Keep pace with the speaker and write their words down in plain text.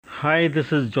Hi,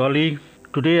 this is Jolly.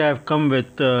 Today I've come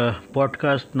with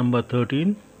podcast number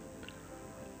 13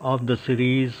 of the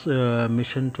series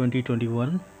Mission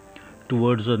 2021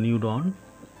 Towards a New Dawn.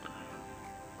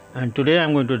 And today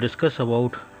I'm going to discuss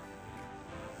about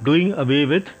doing away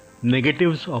with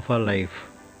negatives of our life.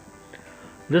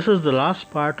 This is the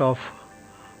last part of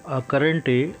our current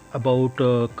day about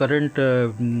current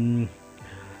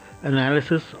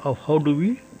analysis of how do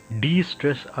we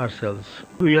de-stress ourselves.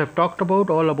 We have talked about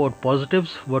all about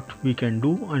positives, what we can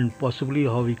do and possibly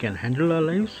how we can handle our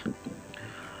lives.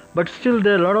 But still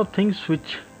there are a lot of things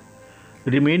which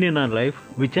remain in our life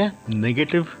which are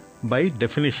negative by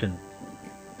definition.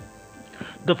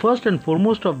 The first and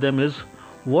foremost of them is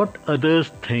what others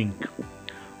think.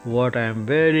 What I am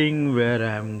wearing, where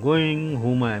I am going,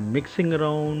 whom I am mixing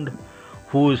around,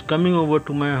 who is coming over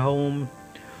to my home,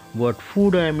 what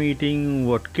food I am eating,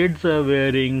 what kids are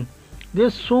wearing.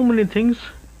 There's so many things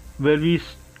where we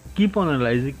keep on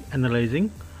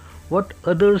analyzing what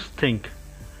others think.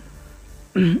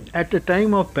 At a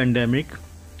time of pandemic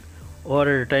or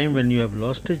at a time when you have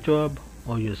lost a job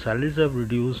or your salaries have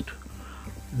reduced,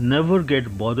 never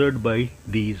get bothered by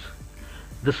these.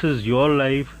 This is your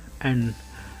life and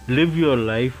live your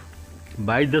life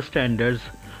by the standards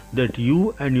that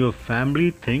you and your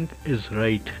family think is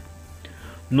right.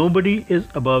 Nobody is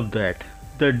above that.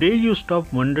 The day you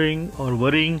stop wondering or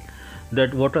worrying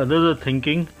that what others are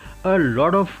thinking, a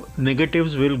lot of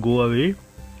negatives will go away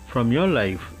from your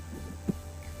life.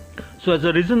 So as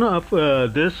a reason of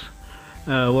this,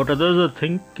 what others are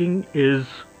thinking is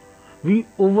we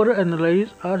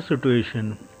overanalyze our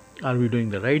situation. Are we doing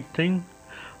the right thing?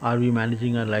 Are we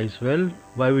managing our lives well?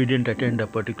 Why we didn't attend a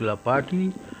particular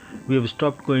party? We have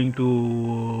stopped going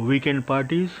to weekend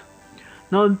parties.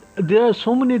 Now there are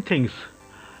so many things.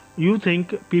 You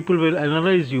think people will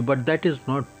analyze you, but that is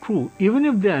not true. Even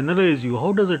if they analyze you,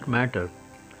 how does it matter?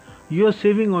 You are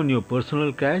saving on your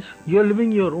personal cash. You are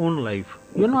living your own life.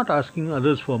 You are not asking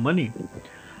others for money.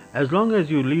 As long as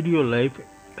you lead your life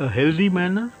a healthy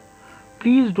manner,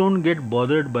 please don't get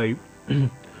bothered by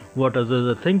what others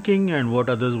are thinking and what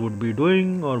others would be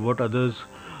doing or what others,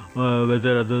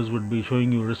 whether others would be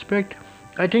showing you respect.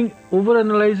 I think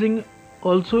overanalyzing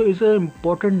also is an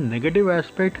important negative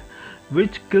aspect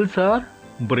which kills our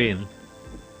brain.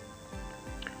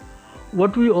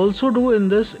 What we also do in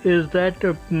this is that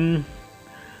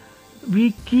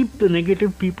we keep the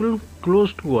negative people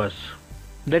close to us.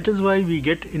 That is why we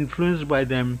get influenced by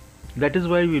them. That is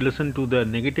why we listen to their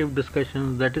negative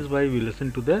discussions. That is why we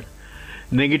listen to their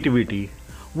negativity.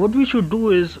 What we should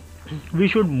do is we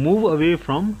should move away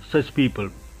from such people.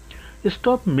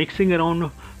 Stop mixing around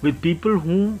with people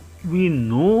whom we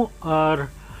know are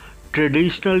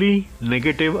traditionally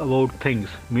negative about things.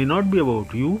 May not be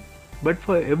about you, but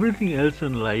for everything else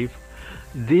in life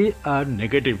they are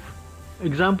negative.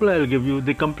 Example I'll give you,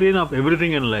 they complain of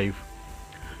everything in life.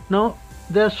 Now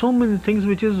there are so many things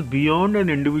which is beyond an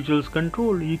individual's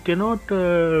control. You cannot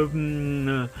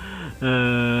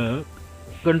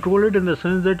control it in the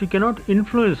sense that you cannot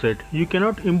influence it. You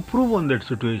cannot improve on that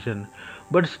situation.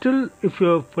 But still, if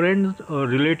your friend or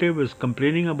relative is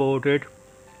complaining about it,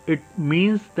 it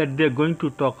means that they are going to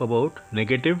talk about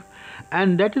negative,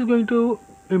 and that is going to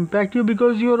impact you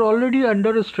because you are already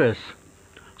under stress.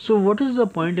 So what is the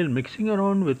point in mixing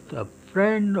around with a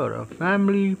friend or a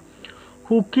family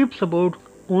who keeps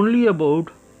only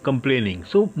about complaining?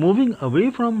 So moving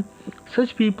away from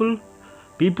such people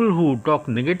who talk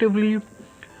negatively,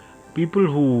 people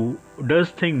who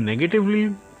does things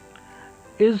negatively,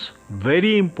 is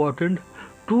very important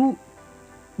to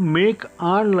make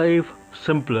our life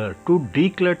simpler, to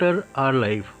declutter our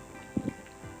life.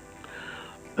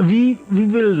 We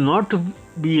will not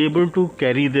be able to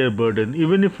carry their burden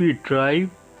even if we try.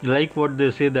 Like what they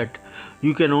say, that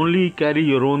you can only carry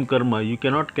your own karma, you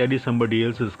cannot carry somebody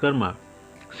else's karma.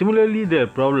 Similarly, their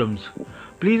problems.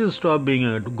 Please stop being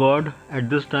a god at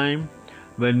this time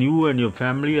when you and your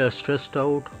family are stressed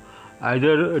out,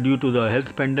 either due to the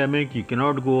health pandemic. You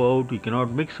cannot go out, you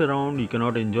cannot mix around, you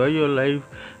cannot enjoy your life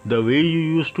the way you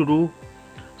used to do.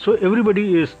 So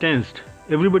everybody is tensed.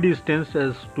 Everybody is tensed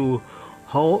as to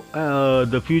how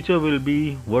the future will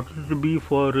be, what it will be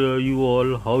for you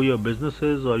all, how your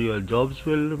businesses or your jobs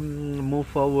will move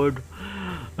forward,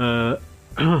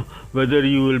 whether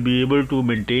you will be able to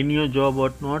maintain your job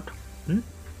or not.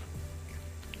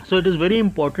 So it is very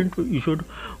important you should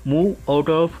move out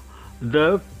of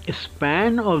the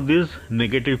span of these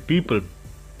negative people,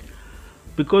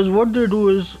 because what they do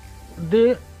is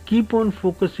they keep on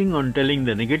focusing on telling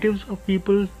the negatives of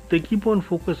people. They keep on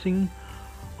focusing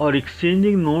or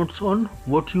exchanging notes on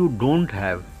what you don't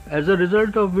have, as a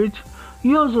result of which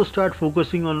you also start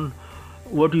focusing on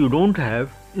what you don't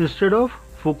have instead of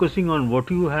focusing on what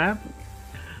you have,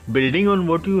 building on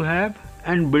what you have,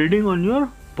 and building on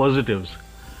your positives.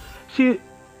 See,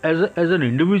 as an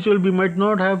individual, we might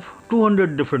not have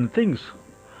 200 different things,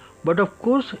 but of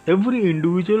course, every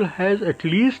individual has at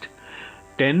least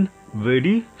 10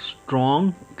 very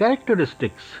strong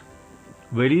characteristics,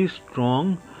 very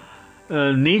strong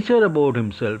nature about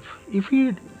himself. If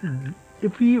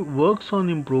he works on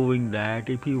improving that,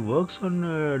 if he works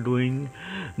on doing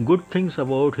good things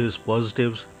about his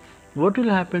positives, what will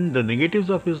happen? The negatives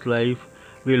of his life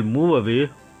will move away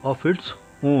of its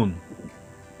own.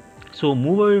 So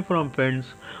move away from friends,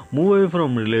 move away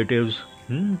from relatives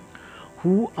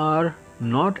who are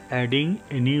not adding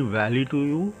any value to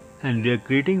you, and they are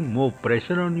creating more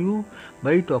pressure on you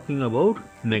by talking about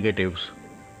negatives.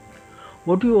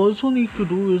 What you also need to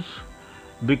do is,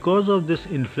 because of this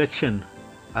inflection,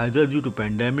 either due to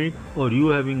pandemic or you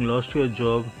having lost your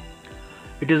job,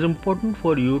 it is important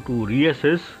for you to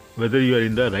reassess whether you are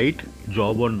in the right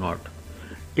job or not.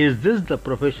 Is this the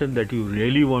profession that you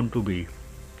really want to be?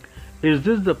 Is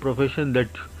this the profession that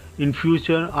in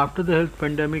future, after the health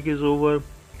pandemic is over,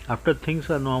 after things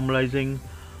are normalizing,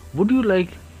 would you like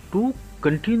to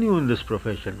continue in this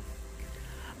profession?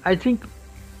 I think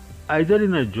either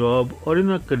in a job or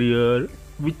in a career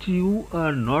which you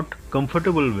are not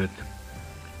comfortable with.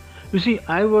 You see,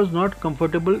 I was not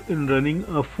comfortable in running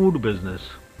a food business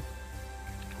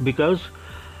because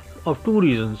of two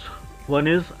reasons. One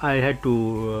is I had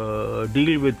to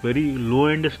deal with very low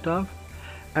end staff,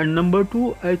 and number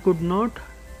two, I could not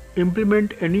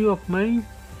implement any of my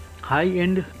high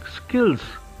end skills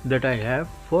that I have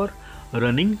for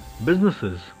running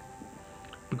businesses,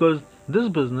 because this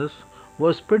business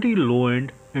was pretty low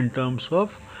end in terms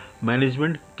of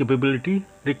management capability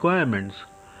requirements.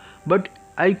 But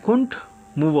I couldn't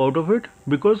move out of it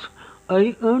because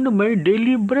I earned my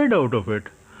daily bread out of it.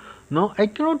 Now I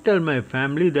cannot tell my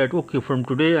family that okay, from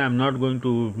today I'm not going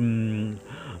to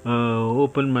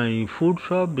open my food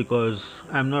shop because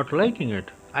I'm not liking it.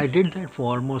 I did that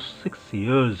for almost 6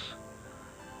 years.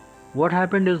 What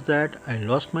happened is that I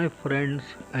lost my friends,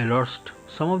 I lost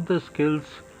some of the skills.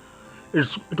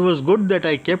 It was good that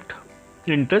I kept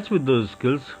in touch with those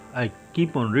skills. I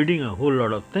keep on reading a whole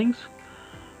lot of things.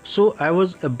 So I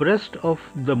was abreast of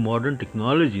the modern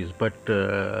technologies, but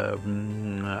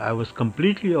I was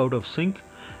completely out of sync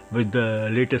with the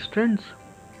latest trends.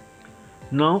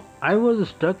 Now I was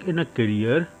stuck in a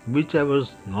career which I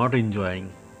was not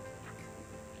enjoying.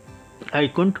 I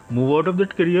couldn't move out of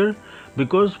that career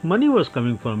because money was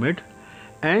coming from it,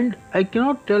 and I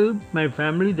cannot tell my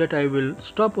family that I will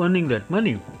stop earning that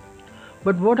money.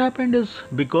 But what happened is,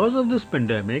 because of this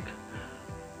pandemic,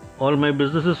 all my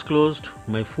businesses closed,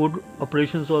 my food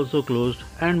operations also closed,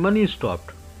 and money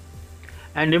stopped.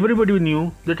 And everybody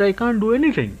knew that I can't do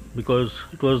anything because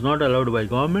it was not allowed by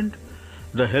government.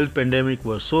 The health pandemic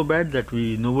was so bad that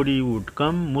nobody would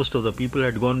come. Most of the people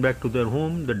had gone back to their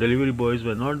home. The delivery boys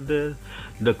were not there.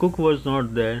 The cook was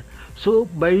not there. So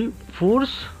by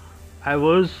force, I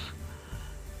was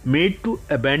made to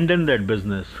abandon that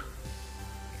business.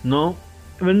 Now,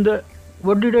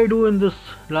 what did I do in this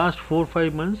last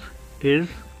 4-5 months is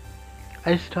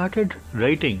I started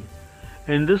writing.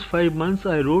 In this 5 months,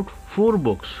 I wrote 4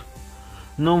 books.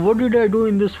 Now, what did I do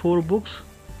in these 4 books?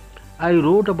 I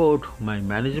wrote about my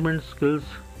management skills.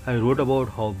 I wrote about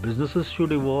how businesses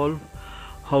should evolve,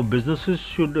 how businesses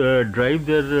should drive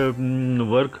their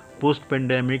work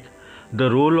post-pandemic,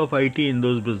 the role of IT in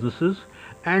those businesses,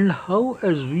 and how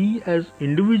we as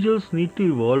individuals need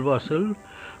to evolve ourselves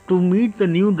to meet the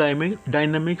new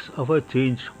dynamics of a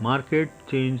changed market,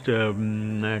 changed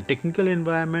technical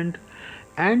environment,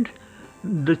 and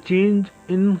the change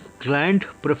in client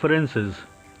preferences.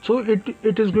 So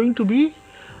it is going to be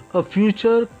a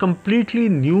future completely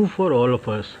new for all of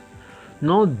us.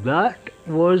 Now that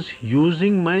was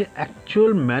using my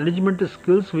actual management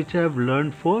skills which I have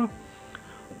learned for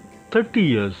 30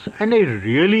 years, and I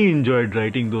really enjoyed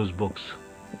writing those books.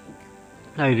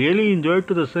 I really enjoyed,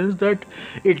 to the sense that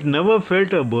it never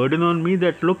felt a burden on me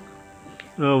that look,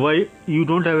 why you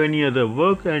don't have any other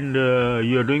work and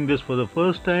you are doing this for the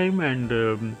first time,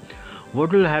 and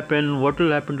what will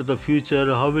happen to the future,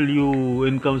 how will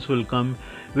incomes will come.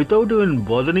 Without even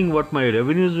bothering what my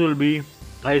revenues will be,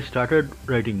 I started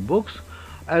writing books.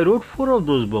 I wrote 4 of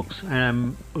those books, and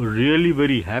I'm really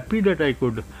very happy that I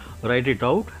could write it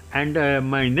out. And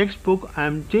my next book,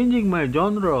 I'm changing my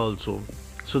genre also,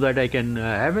 so that I can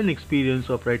have an experience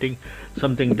of writing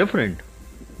something different.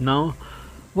 Now,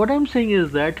 what I'm saying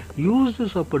is that use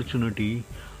this opportunity,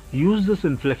 use this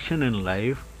inflection in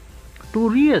life to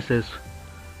reassess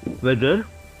whether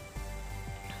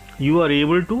you are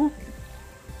able to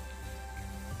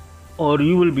or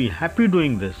you will be happy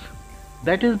doing this.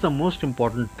 That is the most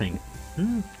important thing.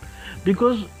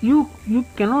 Because you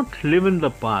cannot live in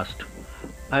the past.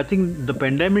 I think the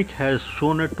pandemic has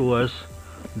shown it to us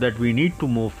that we need to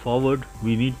move forward,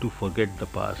 we need to forget the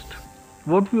past.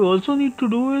 What we also need to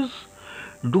do is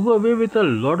do away with a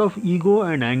lot of ego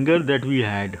and anger that we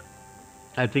had.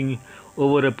 I think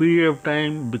over a period of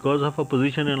time, because of a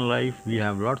position in life, we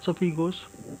have lots of egos.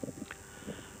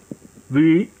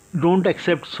 We don't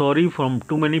accept sorry from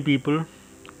too many people,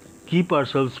 keep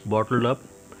ourselves bottled up,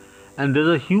 and there's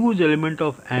a huge element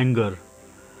of anger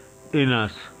in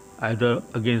us, either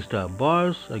against our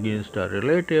boss, against our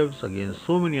relatives, against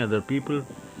so many other people.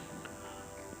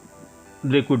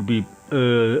 There could be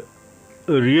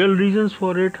real reasons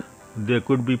for it, there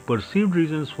could be perceived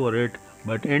reasons for it,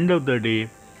 but end of the day,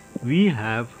 we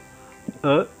have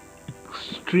a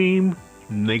extreme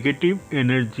negative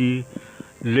energy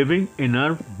living in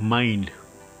our mind.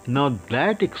 Now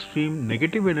that extreme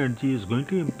negative energy is going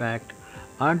to impact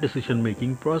our decision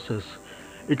making process.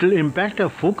 It will impact our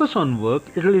focus on work,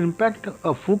 it will impact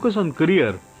our focus on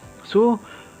career. So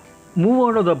move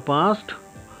out of the past,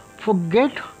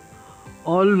 forget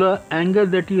all the anger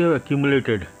that you have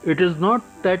accumulated. It is not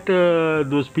that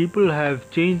those people have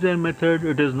changed their method,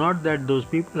 it is not that those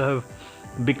people have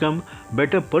become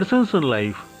better persons in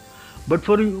life, but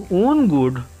for your own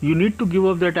good you need to give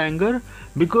up that anger,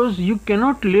 because you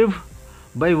cannot live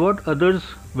by what others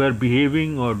were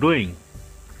behaving or doing.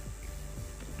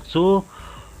 So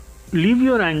leave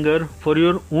your anger for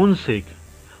your own sake.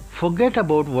 Forget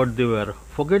about what they were,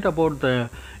 forget about the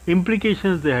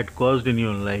implications they had caused in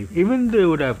your life. Even they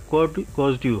would have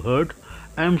caused you hurt,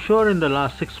 I am sure in the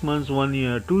last 6 months, 1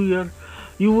 year, 2 years,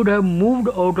 you would have moved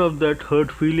out of that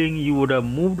hurt feeling, you would have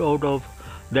moved out of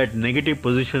that negative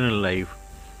position in life.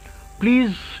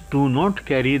 Please do not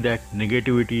carry that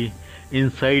negativity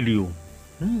inside you,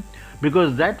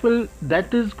 because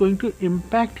that is going to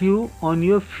impact you on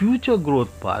your future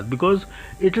growth path, because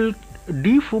it will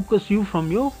defocus you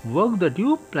from your work that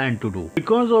you plan to do.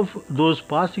 Because of those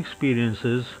past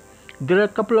experiences, there are a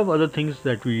couple of other things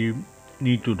that we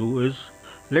need to do is,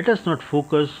 let us not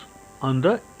focus on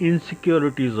the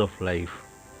insecurities of life.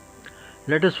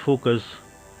 Let us focus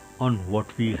on what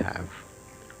we have.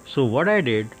 So what I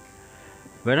did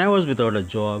when I was without a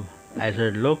job, I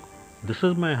said, look, this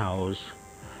is my house,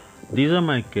 these are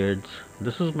my kids,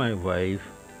 this is my wife,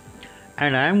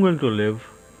 and I am going to live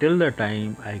till the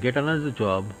time I get another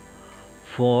job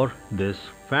for this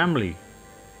family.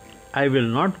 I will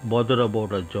not bother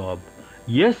about a job.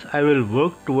 Yes, I will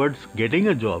work towards getting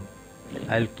a job.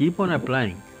 I'll keep on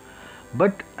applying.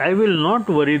 But I will not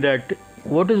worry that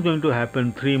what is going to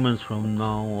happen 3 months from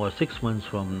now or 6 months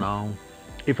from now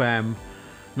if I am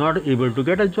not able to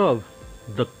get a job.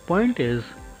 The point is,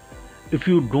 if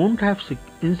you don't have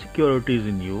insecurities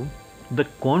in you, the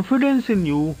confidence in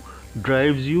you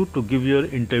drives you to give your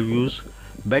interviews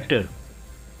better.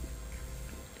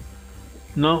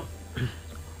 Now,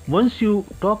 once you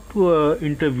talk to an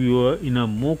interviewer in a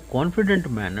more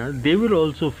confident manner, they will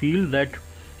also feel that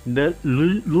the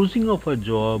losing of a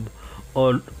job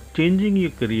or changing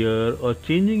your career or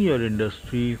changing your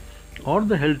industry or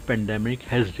the health pandemic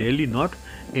has really not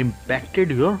impacted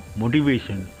your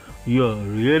motivation. You are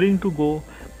raring to go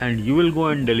and you will go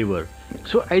and deliver.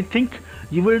 So I think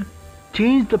you will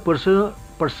change the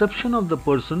perception of the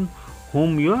person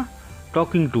whom you are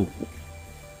talking to.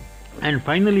 And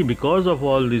finally, because of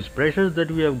all these pressures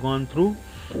that we have gone through,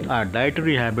 our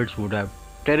dietary habits would have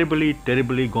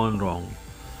terribly gone wrong.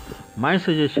 My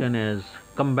suggestion is,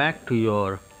 come back to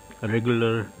your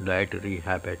regular dietary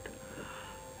habit.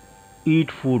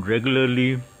 Eat food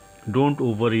regularly, don't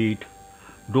overeat,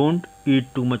 don't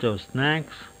eat too much of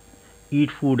snacks,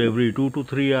 eat food every 2 to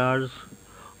 3 hours,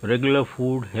 regular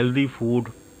food, healthy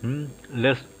food,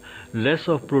 less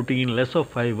of protein, less of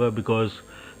fiber, because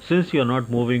since you are not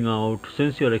moving out,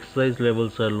 since your exercise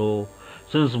levels are low,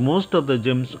 since most of the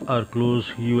gyms are closed,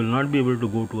 you will not be able to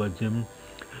go to a gym,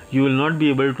 you will not be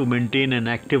able to maintain an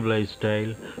active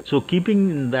lifestyle. So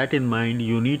keeping that in mind,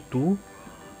 you need to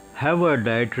have a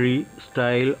dietary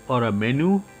style or a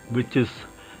menu which is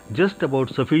just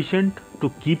about sufficient to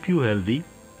keep you healthy.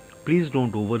 Please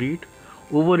don't overeat.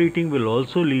 Overeating will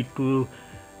also lead to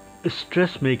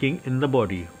stress making in the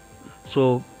body.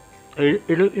 So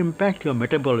it will impact your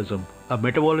metabolism. A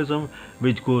metabolism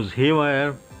which goes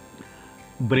haywire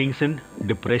brings in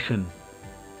depression.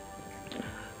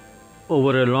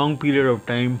 Over a long period of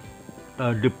time,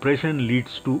 depression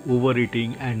leads to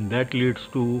overeating, and that leads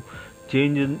to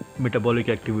change in metabolic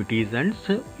activities, and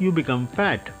so you become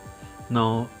fat.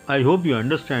 Now, I hope you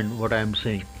understand what I am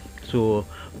saying. So,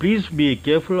 please be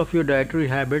careful of your dietary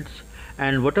habits,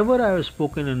 and whatever I have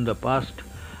spoken in the past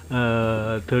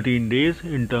 13 days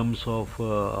in terms of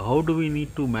how do we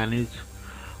need to manage,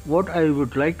 what I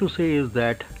would like to say is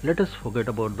that let us forget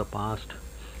about the past.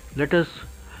 Let us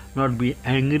not be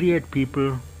angry at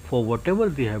people for whatever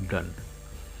they have done.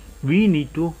 We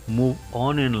need to move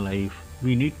on in life.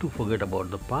 We need to forget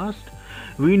about the past.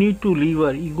 We need to leave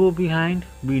our ego behind.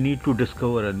 We need to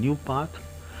discover a new path.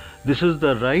 This is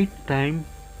the right time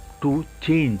to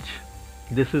change.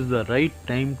 This is the right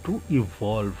time to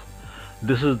evolve.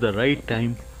 This is the right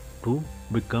time to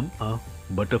become a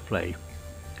butterfly.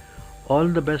 All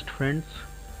the best, friends.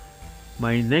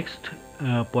 My next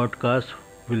podcast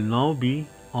will now be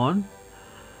on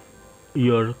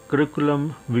your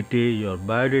curriculum vitae, your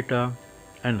biodata,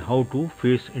 and how to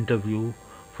face interview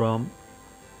from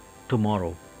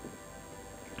tomorrow.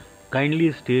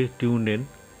 Kindly stay tuned in.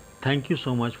 Thank you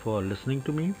so much for listening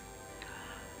to me.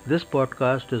 This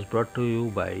podcast is brought to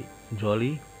you by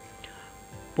Jolly.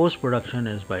 Post production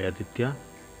is by Aditya.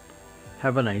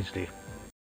 Have a nice day.